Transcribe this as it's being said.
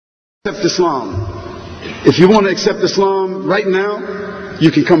Accept Islam. If you want to accept Islam right now,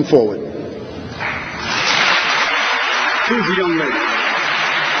 you can come forward. Who's the young lady?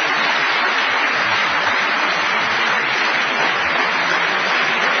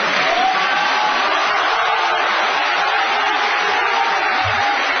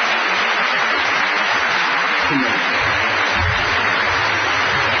 Come on.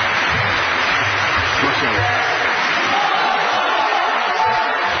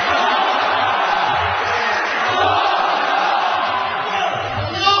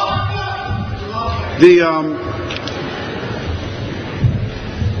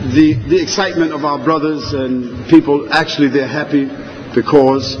 The excitement of our brothers and people, actually they're happy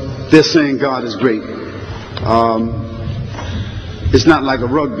because they're saying God is great. It's not like a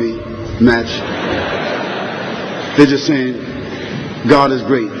rugby match. They're just saying God is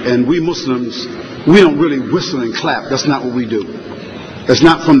great. And we Muslims, we don't really whistle and clap. That's not what we do. That's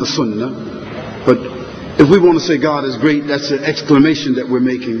not from the Sunnah. But if we want to say God is great, that's an exclamation that we're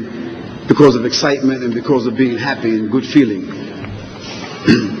making because of excitement and because of being happy and good feeling.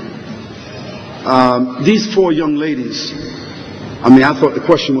 These four young ladies, I thought the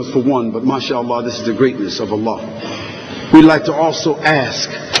question was for one, but mashallah, this is the greatness of Allah. We'd like to also ask,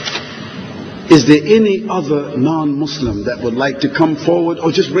 is there any other non-Muslim that would like to come forward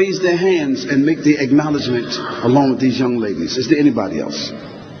or just raise their hands and make the acknowledgement along with these young ladies? Is there anybody else?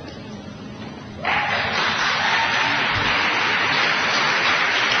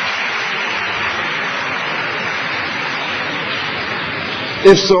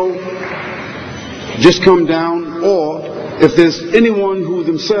 If so, just come down, or if there's anyone who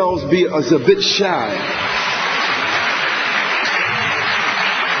themselves is a bit shy,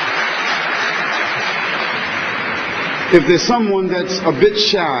 if there's someone that's a bit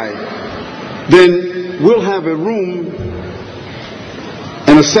shy, then we'll have a room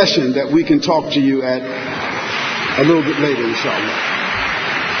and a session that we can talk to you at a little bit later, inshallah.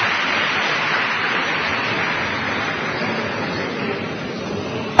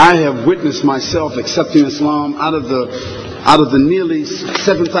 I have witnessed myself accepting Islam out of the nearly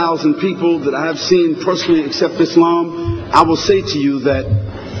 7,000 people that I have seen personally accept Islam. I will say to you that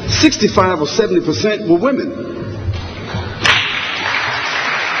 65 or 70% were women.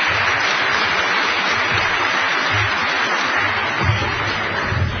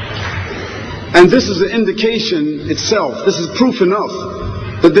 And this is an indication itself, this is proof enough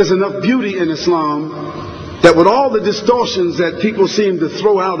that there's enough beauty in Islam that with all the distortions that people seem to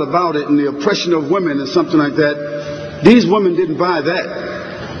throw out about it and the oppression of women and something like that, these women didn't buy that.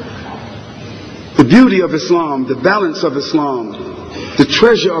 The beauty of Islam, the balance of Islam, the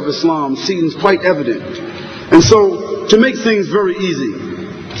treasure of Islam seems quite evident. And so, to make things very easy,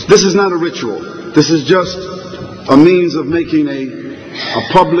 this is not a ritual. This is just a means of making a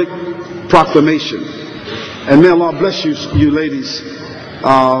public proclamation. And may Allah bless you ladies,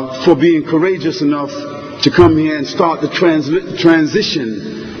 for being courageous enough to come here and start the transition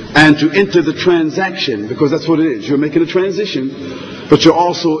and to enter the transaction, because that's what it is. You're making a transition, but you're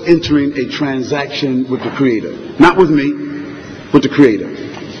also entering a transaction with the Creator. Not with me, with the Creator.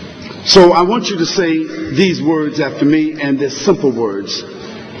 So I want you to say these words after me, and they're simple words.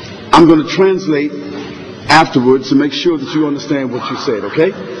 I'm going to translate afterwards to make sure that you understand what you said,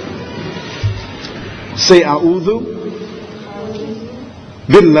 okay? Say A'udhu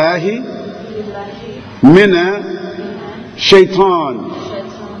Billahi Mina Shaitan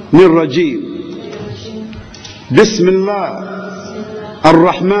Nirrajim. Bismillah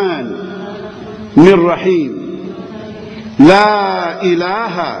Ar-Rahman Nirrahim. La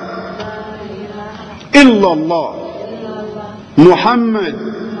ilaha illallah Muhammad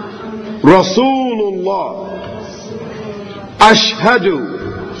Rasulullah. Ashhadu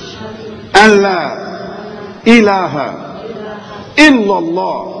an la ilaha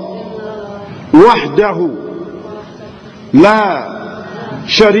illallah وحده لا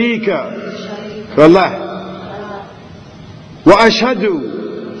شريك له وأشهد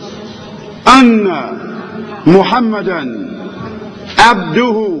أن محمدا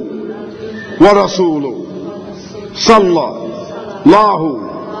عبده ورسوله صلى الله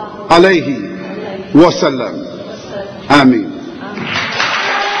عليه وسلم آمين.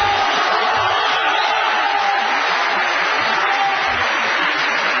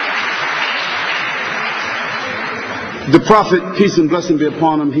 The Prophet, peace and blessing be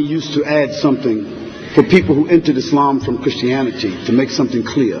upon him, he used to add something for people who entered Islam from Christianity to make something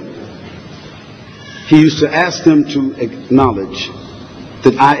clear. He used to ask them to acknowledge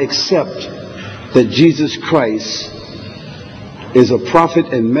that I accept that Jesus Christ is a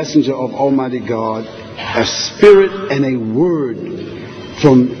prophet and messenger of Almighty God, a spirit and a word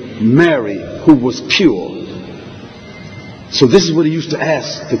from Mary, who was pure. So this is what he used to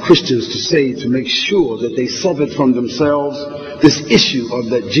ask the Christians to say to make sure that they severed from themselves this issue of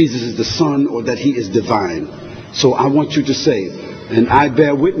that Jesus is the Son or that he is divine. So I want you to say, and I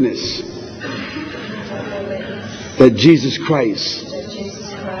bear witness that Jesus Christ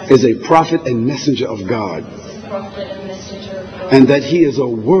is a prophet and messenger of God, and that he is a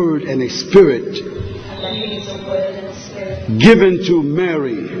word and a spirit given to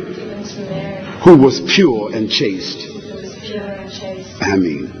Mary, who was pure and chaste.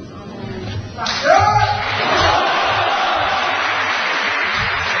 Amen. A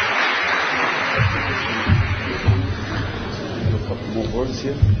couple more words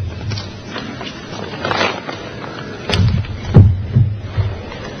here.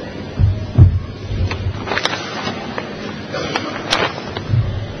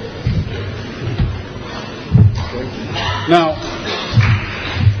 Now,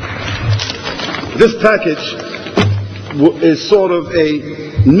 this package is sort of a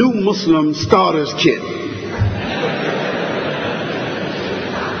new Muslim starters kit.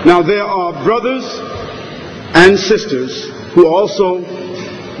 Now, there are brothers and sisters who are also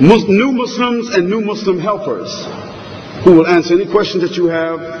new Muslims and new Muslim helpers who will answer any questions that you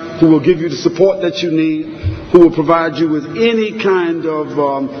have, who will give you the support that you need, who will provide you with any kind of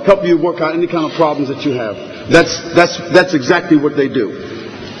help you work out any kind of problems that you have. That's exactly what they do.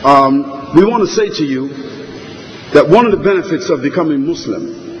 We want to say to you that one of the benefits of becoming Muslim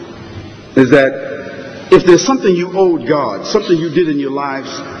is that if there's something you owed God, something you did in your lives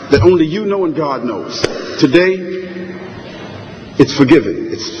that only you know and God knows, today it's forgiven,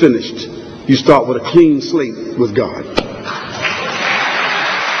 it's finished. You start with a clean slate with God.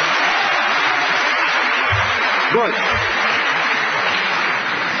 But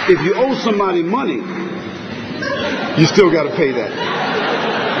if you owe somebody money, you still got to pay that.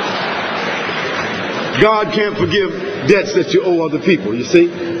 God can't forgive debts that you owe other people, you see?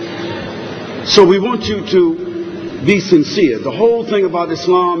 So we want you to be sincere. The whole thing about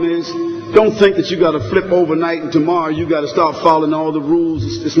Islam is, don't think that you got to flip overnight and tomorrow you got to start following all the rules.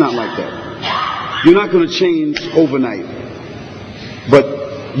 It's not like that. You're not going to change overnight.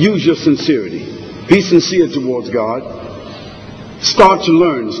 But use your sincerity. Be sincere towards God. Start to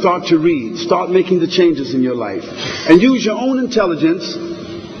learn, start to read, start making the changes in your life. And use your own intelligence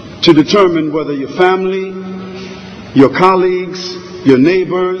to determine whether your family, your colleagues, your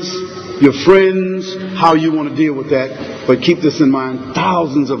neighbors, your friends, how you want to deal with that. But keep this in mind,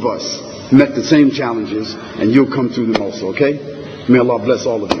 thousands of us met the same challenges, and you'll come through them also, okay? May Allah bless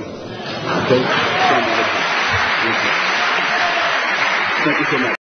all of you. Okay? Thank you so much.